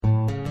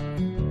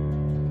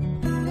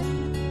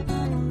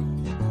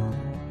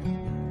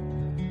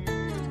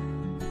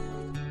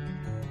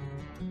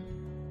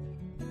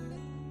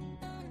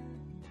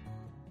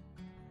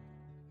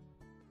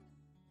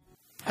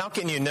How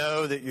can you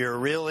know that you're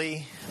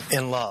really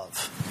in love?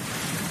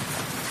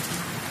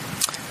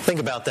 Think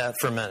about that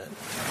for a minute.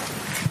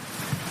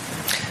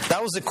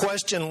 That was a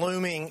question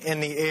looming in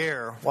the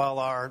air while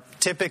our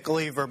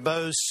typically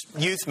verbose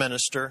youth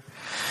minister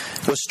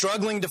was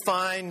struggling to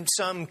find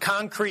some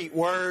concrete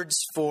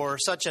words for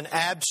such an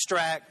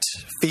abstract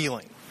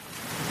feeling.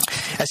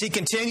 As he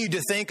continued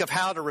to think of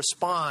how to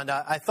respond,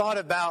 I thought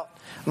about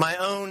my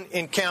own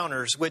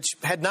encounters, which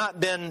had not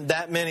been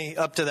that many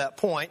up to that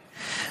point,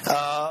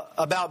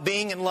 about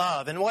being in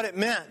love and what it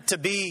meant to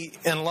be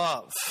in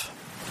love.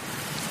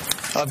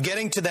 Of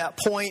getting to that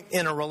point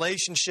in a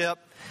relationship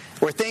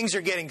where things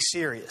are getting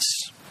serious.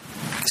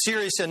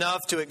 Serious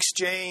enough to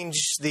exchange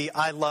the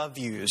I love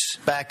yous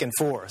back and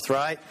forth,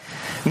 right?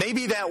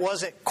 Maybe that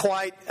wasn't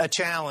quite a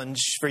challenge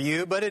for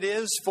you, but it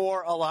is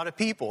for a lot of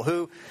people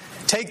who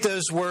take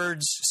those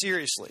words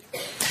seriously.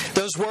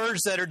 Those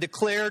words that are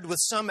declared with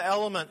some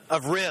element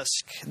of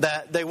risk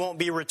that they won't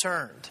be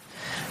returned.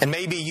 And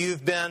maybe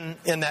you've been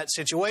in that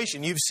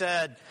situation. You've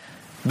said,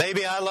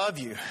 "Baby, I love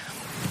you,"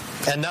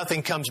 and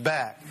nothing comes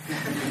back.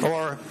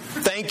 Or,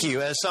 "Thank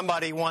you," as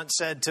somebody once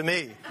said to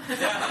me.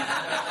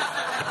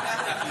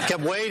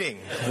 Kept waiting.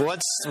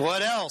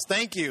 What else?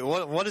 Thank you.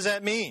 What does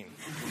that mean?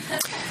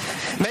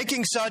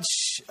 Making such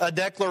a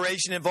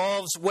declaration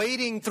involves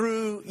wading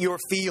through your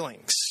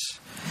feelings,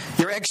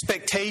 your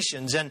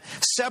expectations, and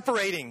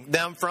separating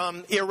them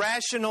from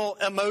irrational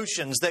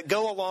emotions that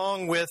go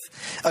along with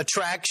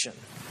attraction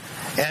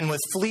and with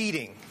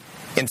fleeting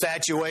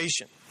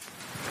infatuation.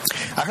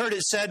 I heard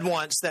it said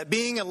once that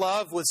being in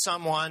love with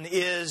someone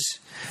is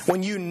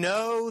when you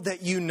know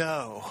that you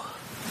know.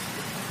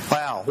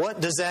 Wow, what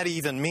does that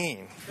even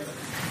mean?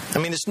 I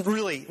mean, it's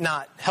really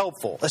not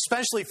helpful,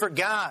 especially for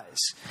guys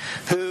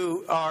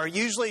who are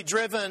usually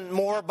driven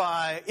more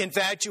by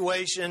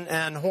infatuation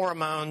and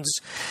hormones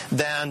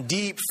than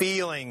deep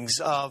feelings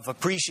of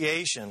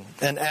appreciation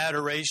and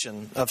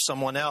adoration of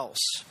someone else.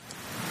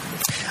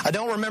 I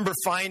don't remember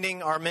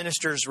finding our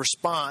minister's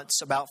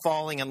response about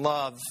falling in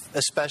love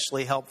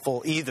especially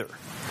helpful either.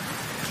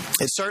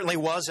 It certainly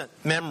wasn't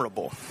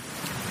memorable.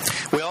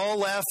 We all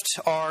left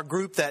our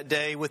group that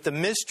day with the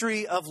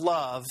mystery of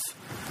love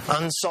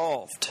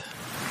unsolved.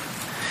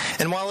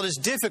 And while it is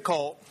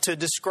difficult to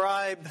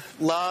describe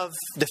love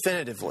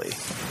definitively,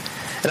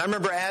 and I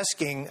remember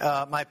asking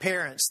my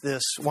parents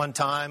this one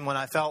time when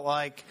I felt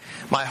like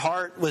my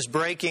heart was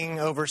breaking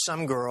over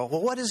some girl,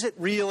 well, what does it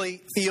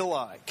really feel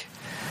like?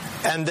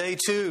 And they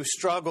too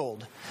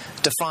struggled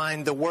to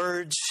find the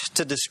words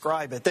to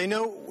describe it. They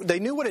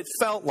knew what it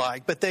felt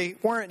like, but they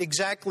weren't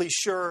exactly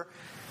sure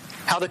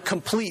how to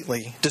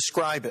completely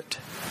describe it.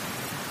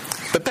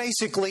 But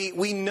basically,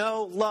 we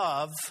know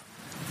love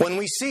when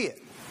we see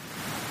it,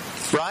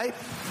 right?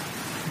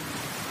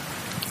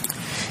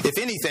 If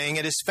anything,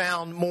 it is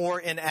found more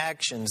in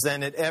actions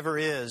than it ever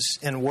is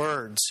in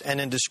words and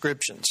in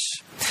descriptions.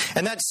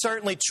 And that's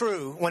certainly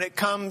true when it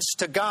comes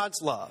to God's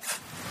love.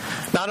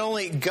 Not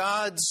only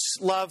God's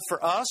love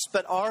for us,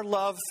 but our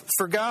love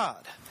for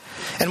God.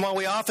 And while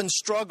we often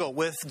struggle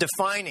with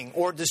defining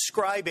or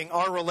describing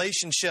our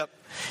relationship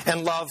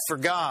and love for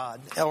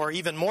God, or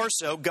even more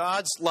so,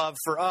 God's love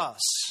for us,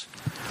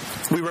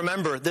 we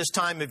remember this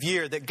time of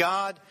year that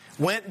God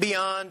went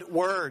beyond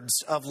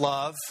words of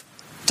love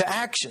to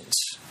actions.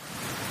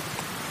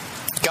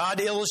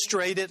 God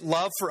illustrated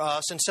love for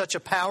us in such a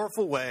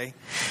powerful way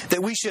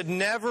that we should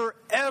never,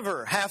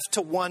 ever have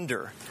to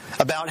wonder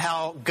about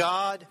how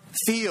God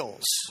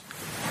feels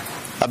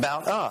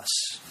about us.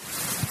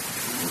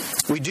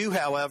 We do,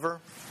 however,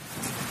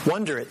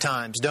 wonder at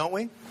times, don't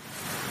we?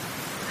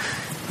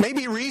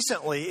 Maybe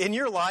recently in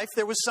your life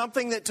there was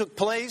something that took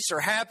place or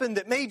happened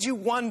that made you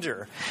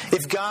wonder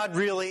if God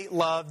really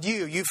loved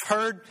you. You've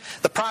heard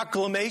the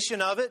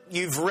proclamation of it.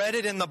 You've read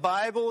it in the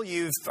Bible.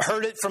 You've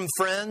heard it from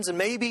friends. And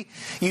maybe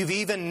you've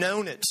even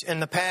known it in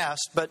the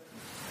past. But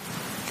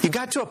you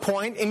got to a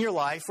point in your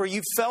life where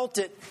you felt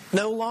it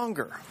no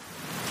longer.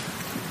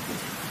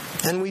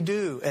 And we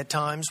do at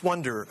times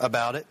wonder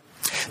about it.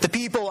 The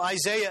people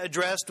Isaiah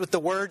addressed with the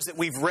words that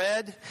we've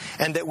read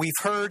and that we've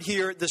heard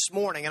here this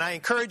morning. And I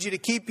encourage you to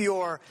keep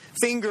your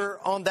finger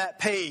on that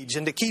page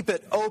and to keep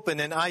it open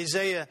in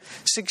Isaiah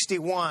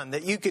 61,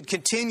 that you could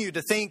continue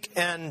to think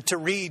and to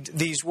read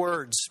these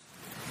words.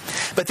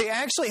 But they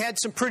actually had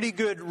some pretty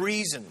good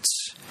reasons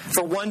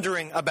for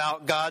wondering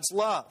about God's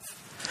love.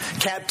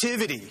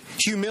 Captivity,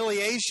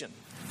 humiliation,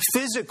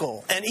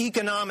 physical and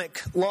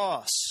economic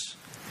loss,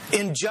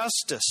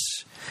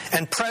 injustice,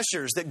 and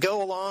pressures that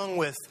go along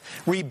with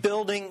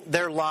rebuilding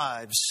their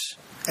lives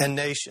and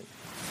nation.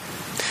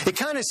 It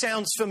kind of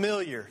sounds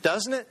familiar,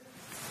 doesn't it?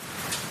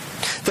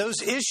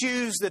 Those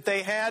issues that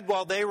they had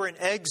while they were in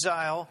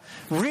exile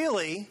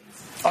really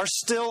are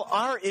still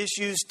our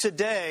issues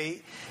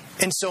today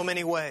in so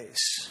many ways.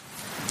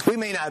 We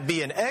may not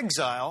be in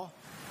exile,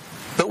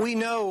 But we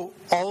know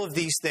all of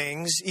these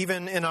things,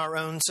 even in our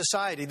own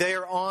society. They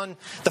are on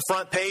the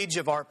front page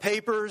of our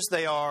papers.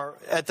 They are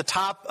at the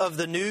top of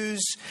the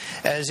news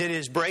as it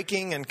is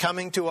breaking and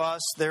coming to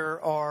us.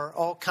 There are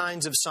all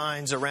kinds of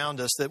signs around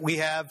us that we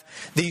have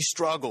these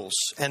struggles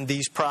and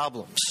these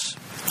problems.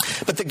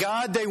 But the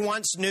God they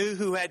once knew,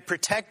 who had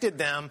protected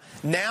them,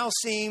 now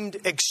seemed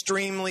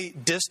extremely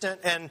distant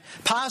and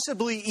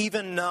possibly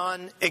even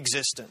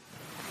non-existent.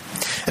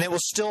 And it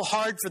was still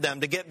hard for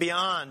them to get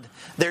beyond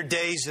their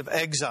days of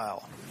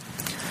exile.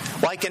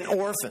 Like an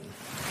orphan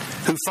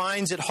who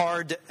finds it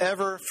hard to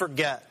ever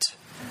forget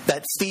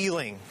that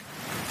feeling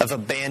of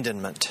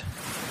abandonment.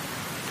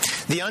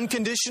 The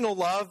unconditional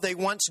love they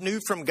once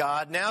knew from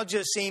God now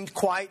just seemed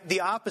quite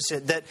the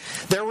opposite, that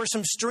there were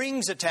some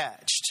strings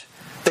attached,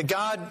 that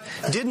God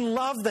didn't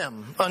love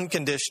them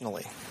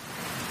unconditionally.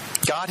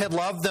 God had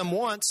loved them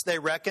once, they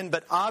reckoned,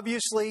 but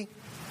obviously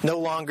no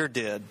longer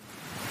did.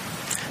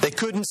 They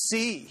couldn't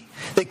see,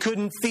 they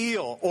couldn't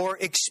feel or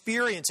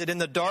experience it in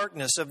the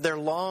darkness of their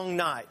long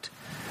night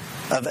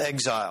of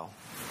exile.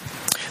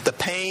 The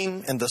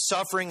pain and the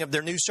suffering of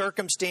their new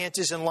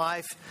circumstances in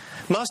life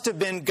must have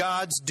been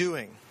God's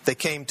doing, they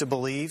came to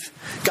believe.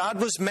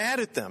 God was mad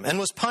at them and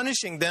was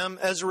punishing them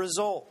as a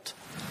result.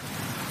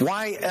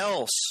 Why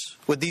else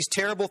would these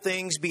terrible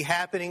things be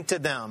happening to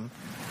them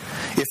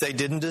if they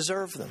didn't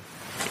deserve them?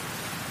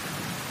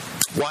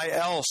 Why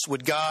else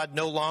would God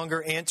no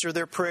longer answer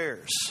their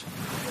prayers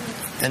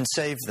and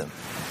save them?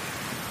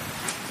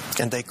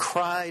 And they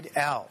cried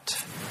out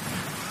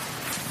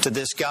to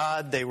this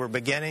God they were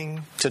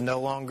beginning to no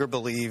longer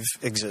believe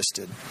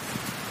existed.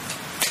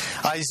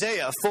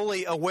 Isaiah,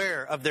 fully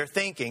aware of their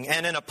thinking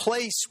and in a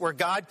place where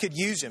God could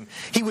use him,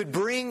 he would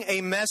bring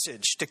a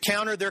message to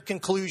counter their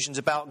conclusions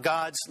about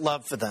God's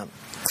love for them.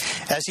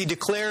 As he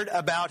declared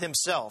about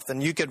himself,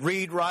 and you could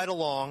read right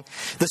along,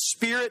 "The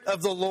Spirit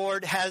of the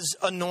Lord has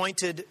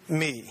anointed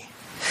me.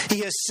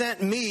 He has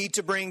sent me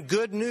to bring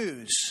good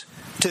news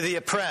to the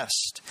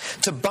oppressed,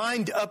 to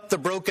bind up the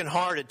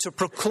brokenhearted, to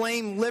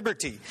proclaim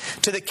liberty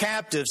to the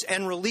captives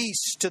and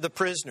release to the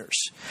prisoners,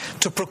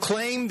 to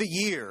proclaim the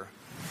year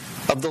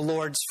of the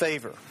Lord's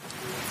favor."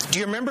 Do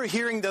you remember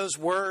hearing those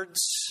words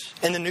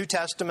in the New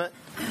Testament?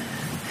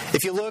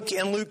 If you look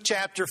in Luke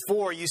chapter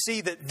 4, you see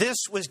that this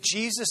was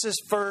Jesus'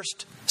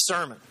 first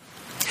sermon.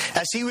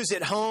 As he was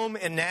at home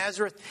in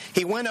Nazareth,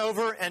 he went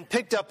over and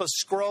picked up a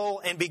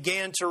scroll and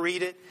began to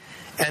read it.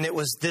 And it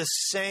was the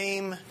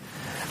same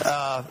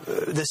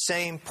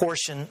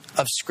portion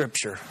of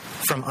Scripture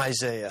from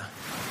Isaiah.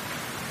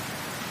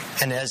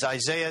 And as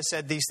Isaiah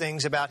said these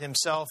things about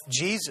himself,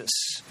 Jesus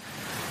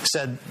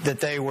said that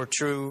they were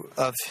true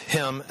of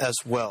him as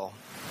well.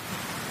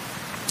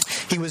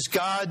 He was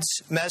God's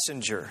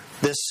messenger,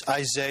 this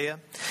Isaiah,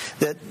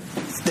 that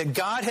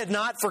God had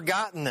not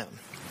forgotten them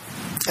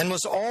and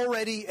was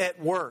already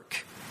at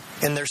work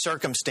in their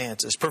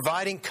circumstances,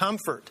 providing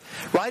comfort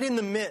right in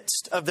the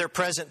midst of their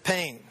present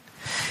pain.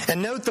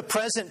 And note the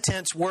present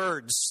tense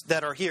words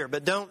that are here,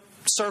 but don't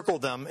circle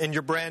them in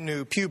your brand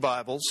new Pew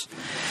Bibles.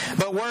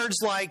 But words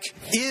like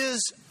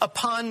 "is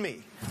upon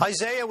me."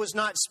 Isaiah was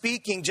not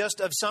speaking just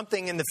of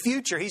something in the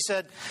future. He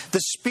said,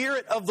 "The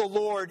Spirit of the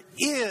Lord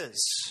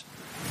is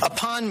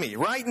upon me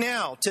right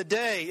now,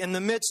 today, in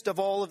the midst of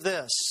all of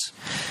this,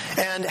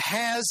 and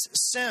has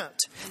sent,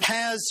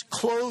 has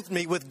clothed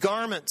me with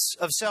garments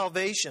of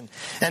salvation,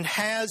 and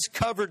has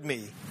covered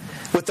me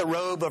with the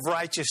robe of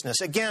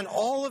righteousness." Again,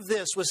 all of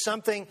this was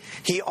something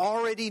he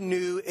already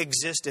knew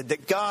existed,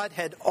 that God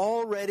had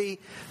already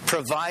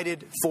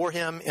provided for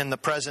him in the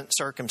present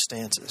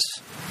circumstances.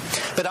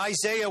 But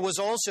Isaiah was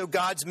also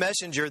God's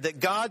messenger, that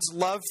God's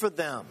love for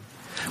them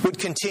would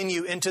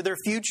continue into their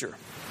future.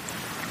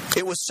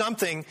 It was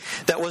something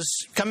that was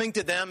coming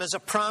to them as a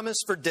promise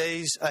for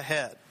days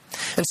ahead.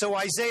 And so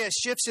Isaiah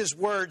shifts his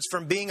words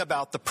from being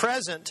about the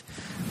present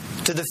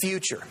to the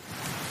future.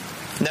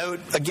 Note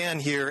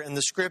again here in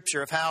the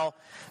Scripture of how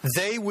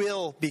they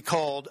will be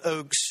called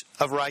oaks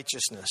of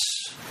righteousness.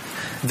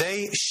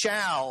 They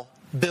shall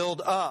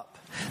build up.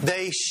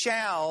 They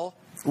shall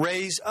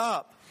raise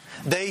up.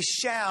 They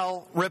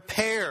shall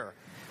repair.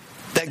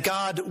 That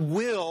God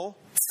will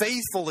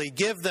faithfully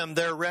give them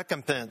their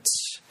recompense,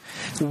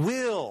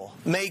 will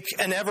make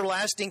an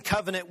everlasting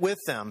covenant with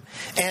them,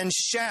 and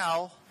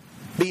shall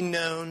be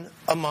known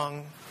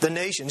among the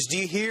nations. Do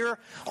you hear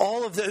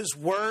all of those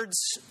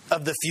words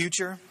of the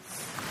future?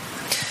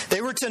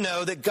 They were to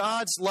know that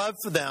God's love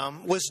for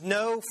them was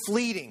no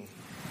fleeting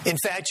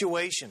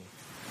infatuation.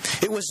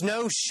 It was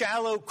no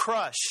shallow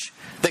crush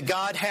that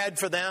God had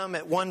for them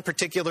at one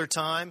particular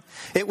time.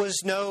 It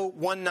was no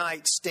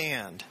one-night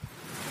stand.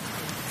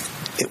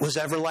 It was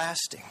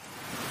everlasting.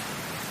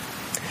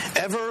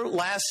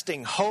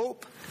 Everlasting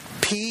hope,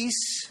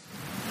 peace,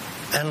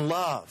 and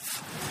love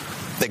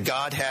that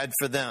God had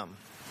for them.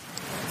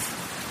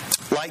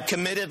 Like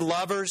committed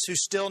lovers who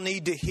still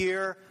need to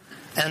hear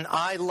an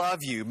 "I love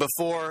you"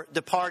 before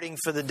departing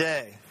for the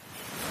day,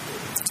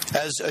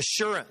 as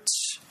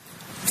assurance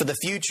for the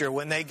future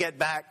when they get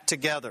back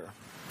together.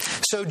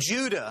 So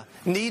Judah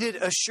needed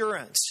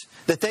assurance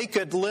that they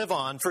could live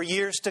on for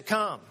years to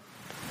come.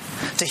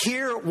 To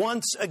hear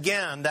once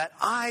again that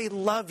I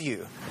love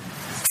you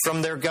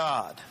from their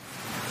God.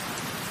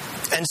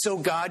 And so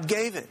God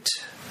gave it.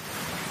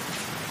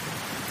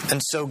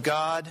 And so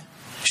God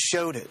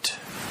showed it.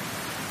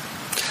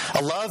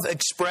 A love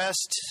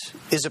expressed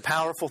is a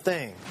powerful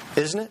thing,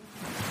 isn't it?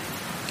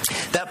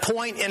 That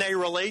point in a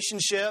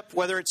relationship,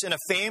 whether it's in a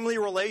family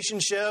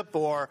relationship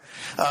or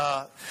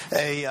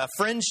a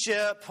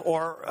friendship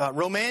or a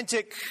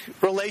romantic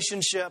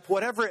relationship,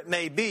 whatever it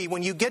may be,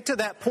 when you get to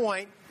that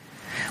point,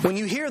 when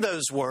you hear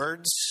those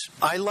words,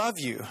 I love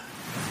you,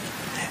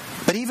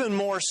 but even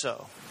more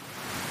so,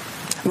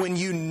 when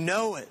you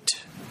know it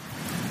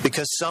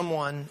because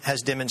someone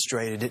has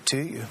demonstrated it to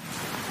you.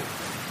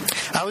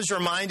 I was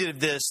reminded of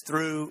this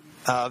through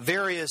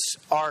various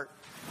art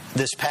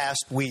this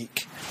past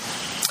week,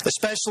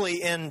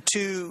 especially in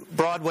 2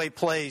 Broadway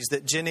plays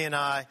that Jenny and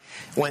I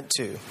went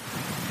to.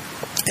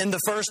 In the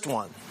first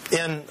one,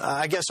 in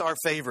I guess our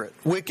favorite,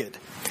 Wicked,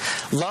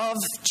 love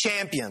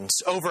champions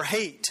over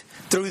hate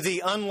through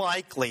the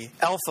unlikely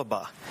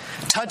Elphaba,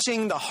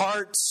 touching the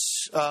heart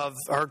of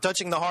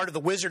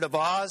the Wizard of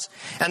Oz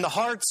and the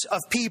hearts of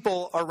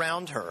people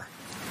around her.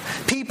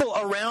 People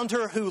around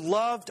her who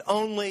loved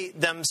only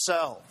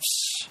themselves.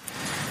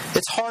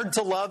 It's hard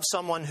to love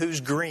someone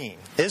who's green,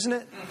 isn't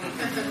it?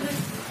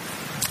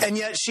 And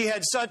yet she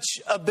had such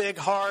a big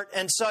heart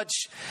and such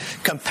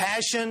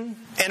compassion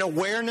and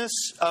awareness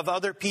of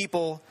other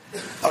people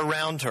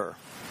around her.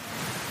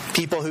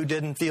 People who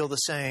didn't feel the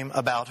same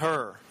about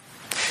her.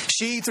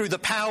 She, through the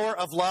power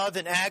of love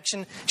and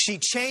action, she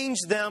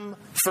changed them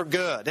for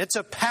good. It's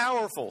a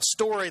powerful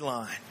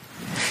storyline.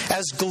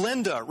 As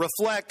Glinda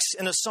reflects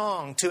in a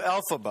song to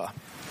Elphaba,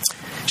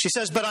 she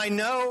says, "But I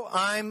know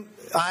I'm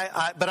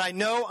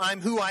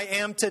who I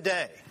am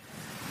today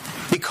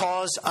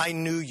because I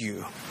knew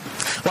you.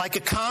 Like a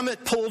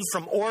comet pulled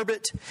from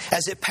orbit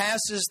as it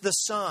passes the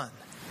sun,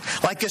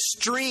 like a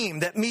stream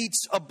that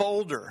meets a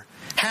boulder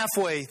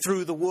halfway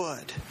through the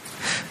wood.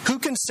 Who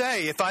can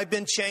say if I've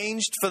been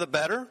changed for the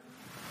better?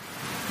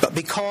 But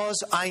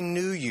because I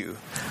knew you,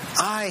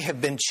 I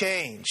have been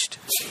changed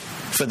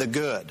for the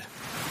good."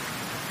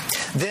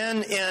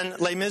 Then in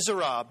Les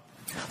Miserables,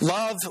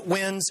 love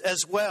wins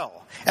as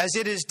well, as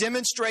it is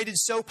demonstrated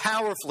so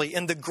powerfully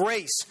in the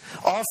grace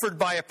offered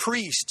by a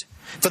priest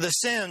for the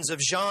sins of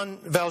Jean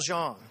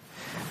Valjean,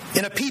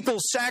 in a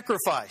people's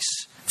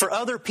sacrifice for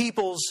other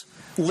people's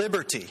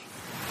liberty,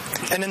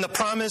 and in the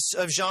promise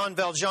of Jean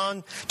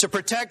Valjean to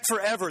protect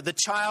forever the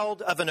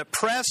child of an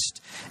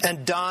oppressed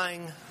and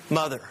dying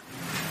mother.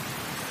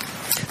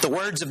 The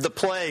words of the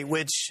play,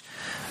 which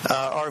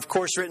are of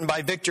course written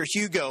by Victor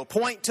Hugo,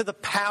 point to the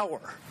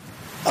power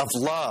of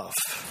love.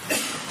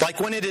 Like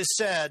when it is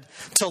said,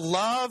 to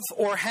love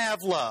or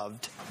have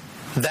loved,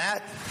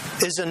 that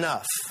is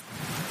enough.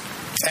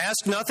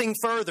 Ask nothing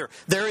further.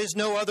 There is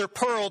no other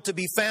pearl to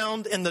be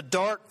found in the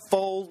dark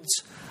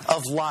folds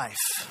of life.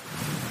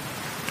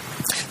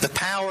 The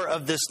power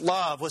of this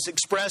love was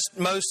expressed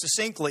most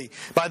succinctly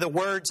by the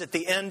words at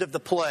the end of the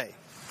play.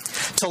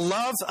 To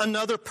love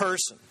another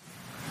person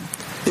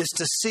is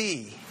to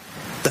see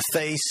the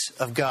face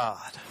of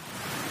God.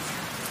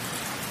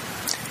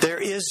 There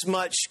is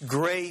much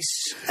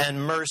grace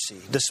and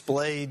mercy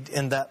displayed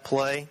in that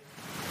play.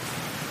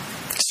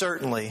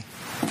 Certainly,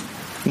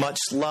 much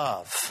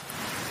love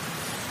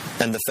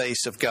in the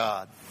face of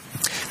God.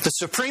 The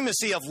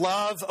supremacy of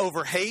love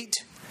over hate,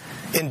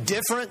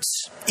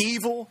 indifference,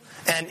 evil,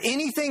 and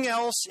anything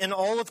else in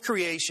all of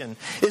creation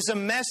is a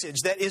message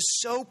that is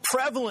so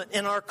prevalent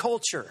in our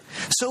culture,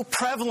 so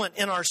prevalent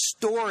in our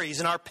stories,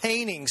 in our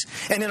paintings,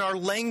 and in our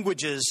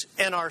languages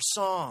and our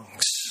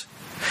songs.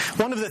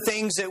 One of the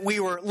things that we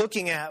were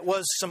looking at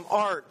was some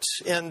art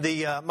in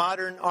the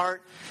Modern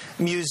Art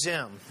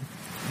Museum.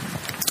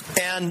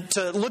 And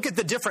to look at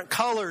the different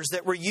colors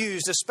that were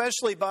used,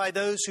 especially by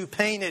those who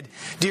painted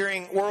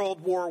during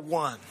World War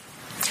I.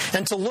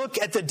 And to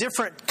look at the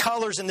different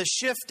colors and the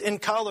shift in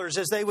colors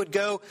as they would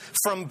go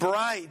from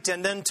bright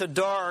and then to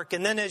dark.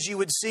 And then as you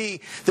would see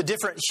the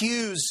different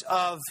hues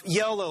of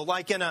yellow,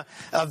 like in a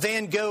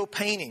Van Gogh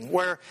painting,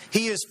 where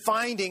he is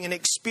finding and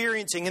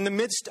experiencing in the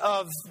midst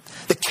of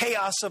the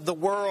chaos of the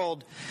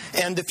world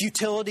and the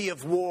futility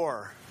of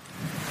war,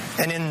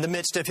 and in the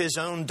midst of his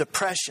own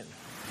depression,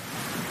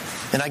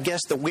 and I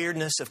guess the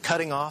weirdness of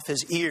cutting off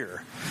his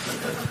ear,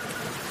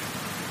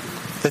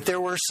 that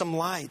there were some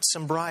lights,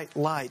 some bright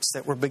lights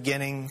that were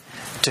beginning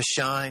to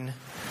shine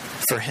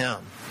for him.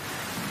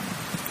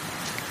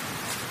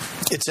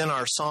 It's in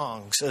our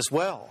songs as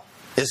well,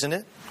 isn't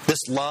it? This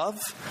love.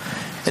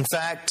 In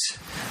fact,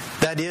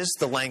 that is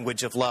the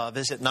language of love,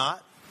 is it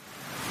not?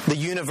 The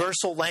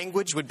universal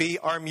language would be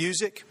our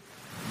music.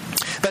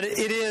 But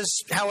it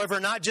is, however,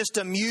 not just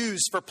a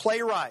muse for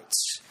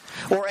playwrights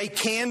or a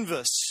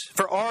canvas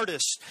for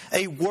artists,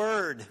 a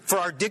word for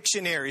our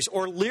dictionaries,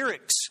 or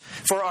lyrics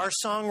for our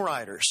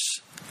songwriters.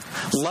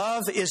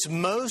 Love is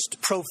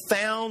most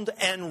profound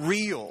and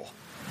real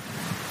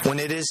when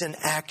it is in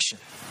action.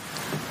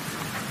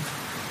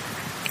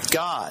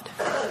 God,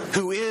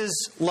 who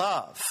is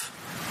love.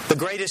 The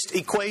greatest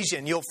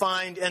equation you'll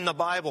find in the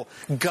Bible.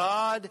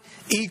 God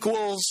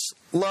equals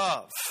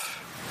love.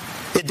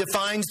 It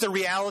defines the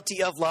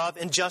reality of love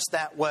in just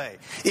that way.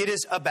 It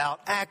is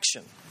about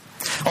action.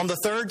 On the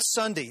third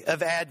Sunday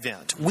of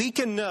Advent, we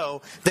can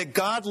know that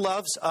God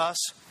loves us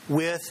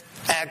with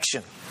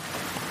action.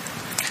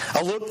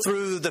 A look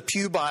through the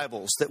Pew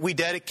Bibles that we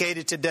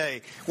dedicated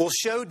today will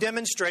show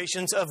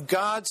demonstrations of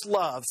God's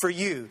love for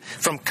you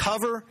from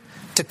cover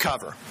to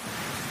cover.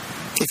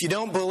 If you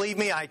don't believe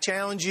me, I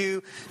challenge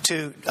you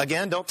to,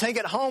 again, don't take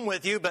it home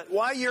with you, but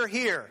while you're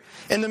here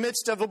in the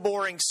midst of a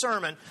boring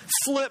sermon,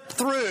 flip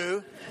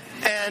through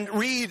and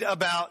read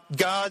about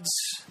God's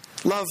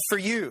love for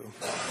you.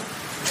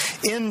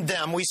 In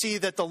them, we see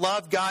that the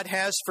love God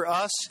has for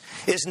us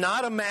is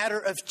not a matter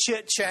of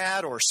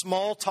chit-chat or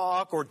small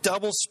talk or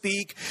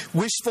double-speak,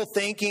 wishful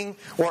thinking,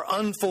 or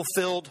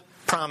unfulfilled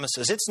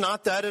promises. It's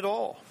not that at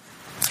all.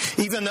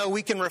 Even though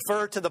we can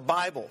refer to the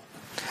Bible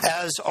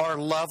as our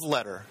love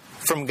letter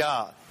from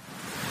God,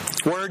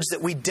 words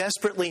that we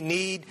desperately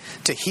need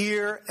to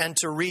hear and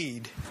to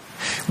read,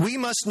 we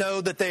must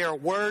know that they are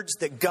words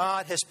that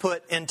God has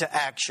put into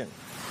action.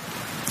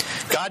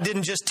 God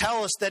didn't just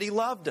tell us that He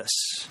loved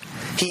us.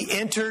 He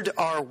entered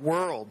our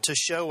world to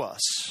show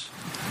us.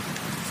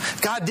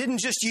 God didn't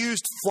just use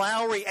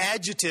flowery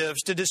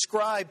adjectives to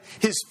describe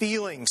His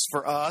feelings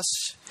for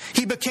us.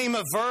 He became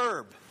a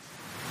verb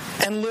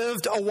and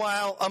lived a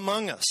while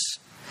among us,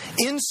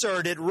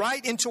 inserted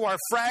right into our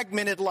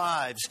fragmented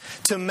lives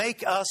to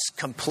make us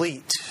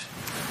complete.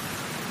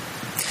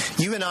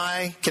 You and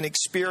I can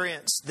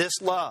experience this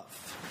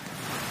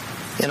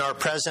love in our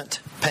present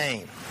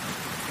pain.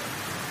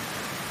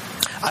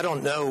 I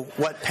don't know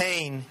what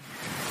pain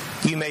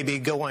you may be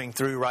going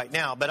through right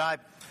now, but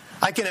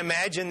I can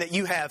imagine that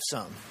you have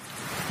some.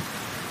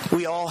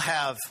 We all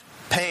have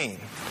pain.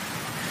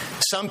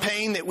 Some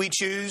pain that we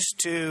choose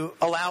to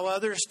allow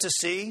others to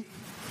see,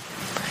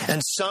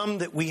 and some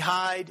that we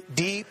hide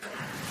deep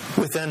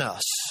within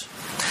us.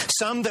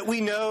 Some that we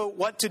know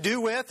what to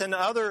do with, and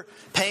other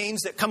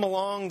pains that come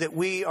along that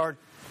we are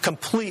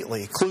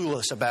completely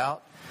clueless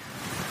about,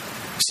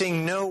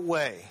 seeing no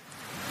way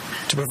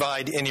to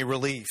provide any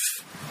relief.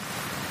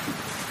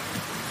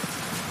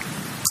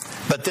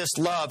 But this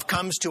love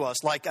comes to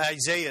us, like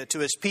Isaiah to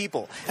his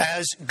people,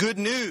 as good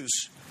news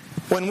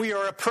when we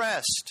are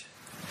oppressed,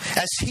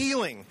 as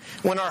healing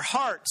when our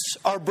hearts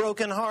are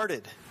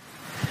brokenhearted,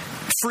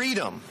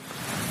 freedom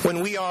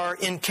when we are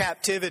in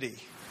captivity,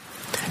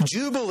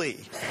 jubilee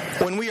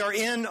when we are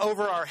in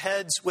over our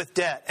heads with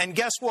debt. And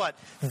guess what?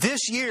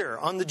 This year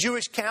on the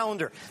Jewish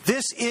calendar,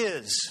 this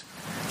is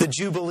the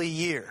Jubilee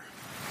year.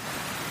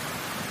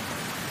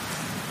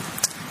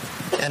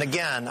 And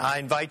again, I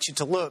invite you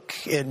to look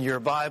in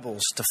your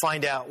Bibles to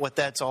find out what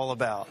that's all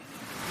about,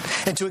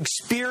 and to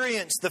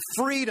experience the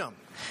freedom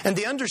and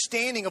the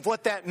understanding of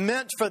what that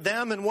meant for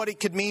them and what it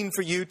could mean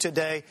for you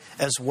today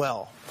as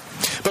well.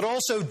 But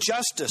also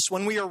justice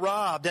when we are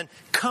robbed, and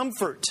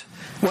comfort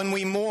when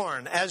we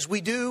mourn, as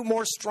we do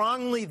more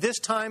strongly this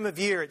time of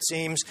year, it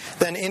seems,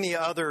 than any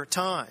other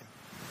time.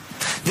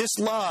 This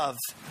love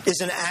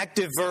is an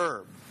active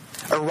verb,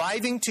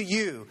 arriving to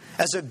you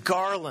as a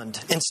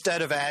garland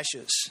instead of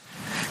ashes,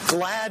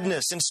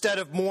 gladness instead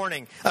of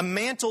mourning, a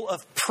mantle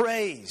of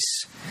praise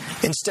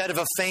instead of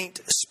a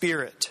faint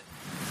spirit,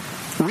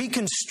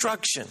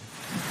 reconstruction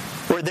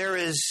where there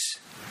is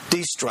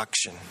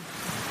destruction,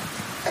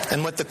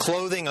 and with the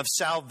clothing of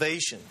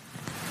salvation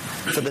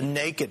for the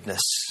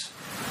nakedness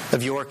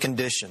of your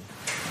condition.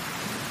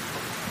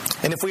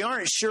 And if we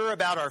aren't sure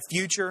about our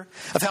future,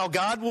 of how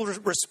God will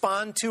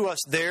respond to us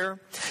there,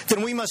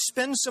 then we must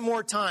spend some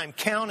more time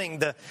counting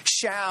the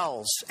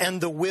shalls and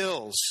the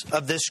wills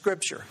of this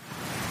Scripture.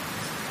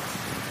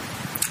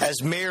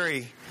 As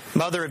Mary,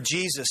 Mother of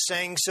Jesus,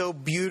 sang so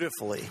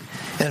beautifully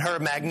in her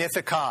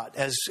Magnificat,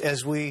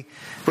 as we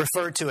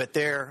refer to it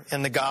there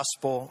in the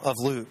Gospel of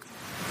Luke.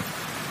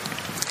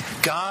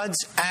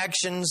 God's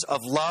actions of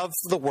love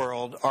for the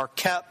world are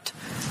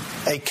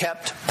a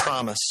kept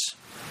promise.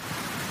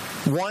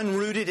 One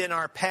rooted in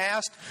our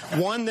past,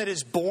 one that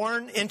is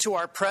born into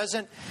our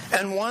present,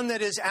 and one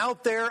that is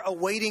out there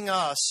awaiting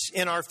us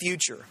in our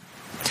future.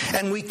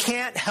 And we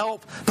can't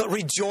help but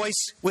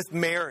rejoice with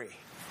Mary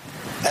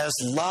as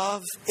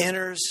love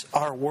enters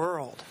our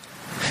world.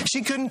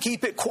 She couldn't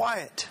keep it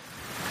quiet.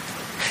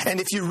 And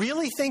if you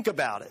really think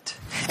about it,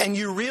 and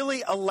you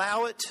really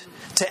allow it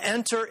to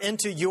enter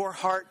into your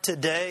heart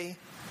today,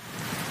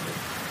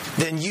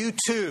 then you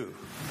too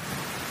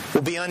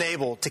will be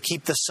unable to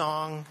keep the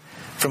song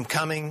from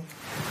coming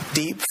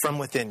deep from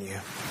within you.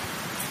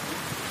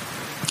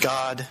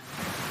 God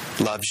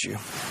loves you.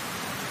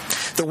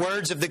 The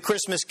words of the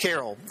Christmas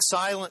carol,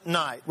 Silent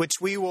Night, which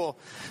we will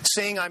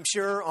sing, I'm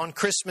sure, on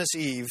Christmas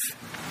Eve.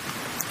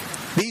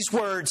 These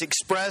words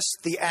express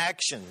the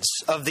actions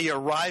of the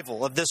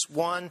arrival of this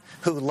one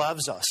who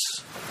loves us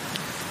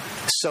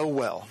so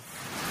well,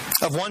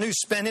 of one who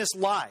spent his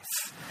life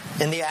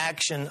in the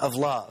action of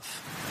love.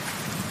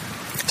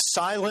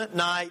 Silent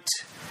night,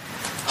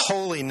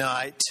 holy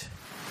night,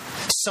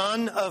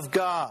 Son of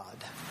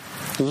God,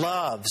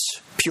 loves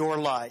pure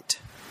light.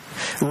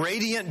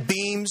 Radiant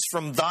beams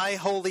from thy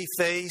holy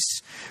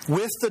face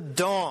with the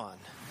dawn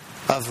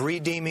of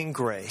redeeming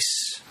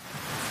grace.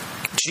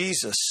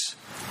 Jesus,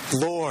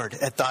 Lord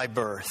at thy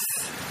birth.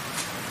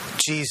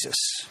 Jesus,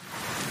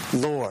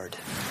 Lord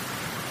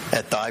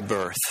at thy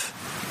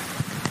birth.